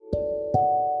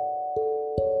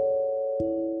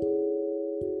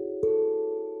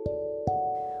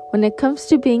When it comes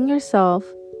to being yourself,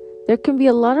 there can be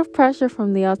a lot of pressure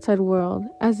from the outside world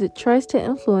as it tries to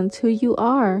influence who you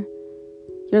are.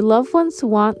 Your loved ones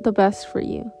want the best for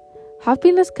you.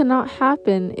 Happiness cannot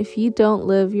happen if you don't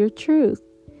live your truth.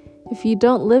 If you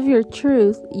don't live your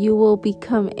truth, you will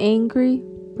become angry,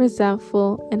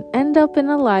 resentful, and end up in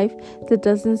a life that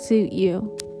doesn't suit you.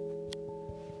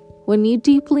 When you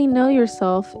deeply know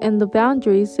yourself and the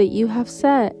boundaries that you have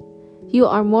set, you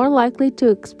are more likely to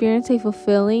experience a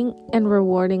fulfilling and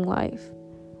rewarding life.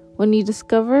 When you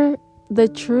discover the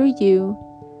true you,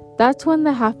 that's when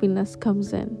the happiness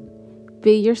comes in.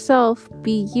 Be yourself,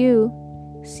 be you.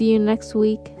 See you next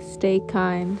week. Stay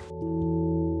kind.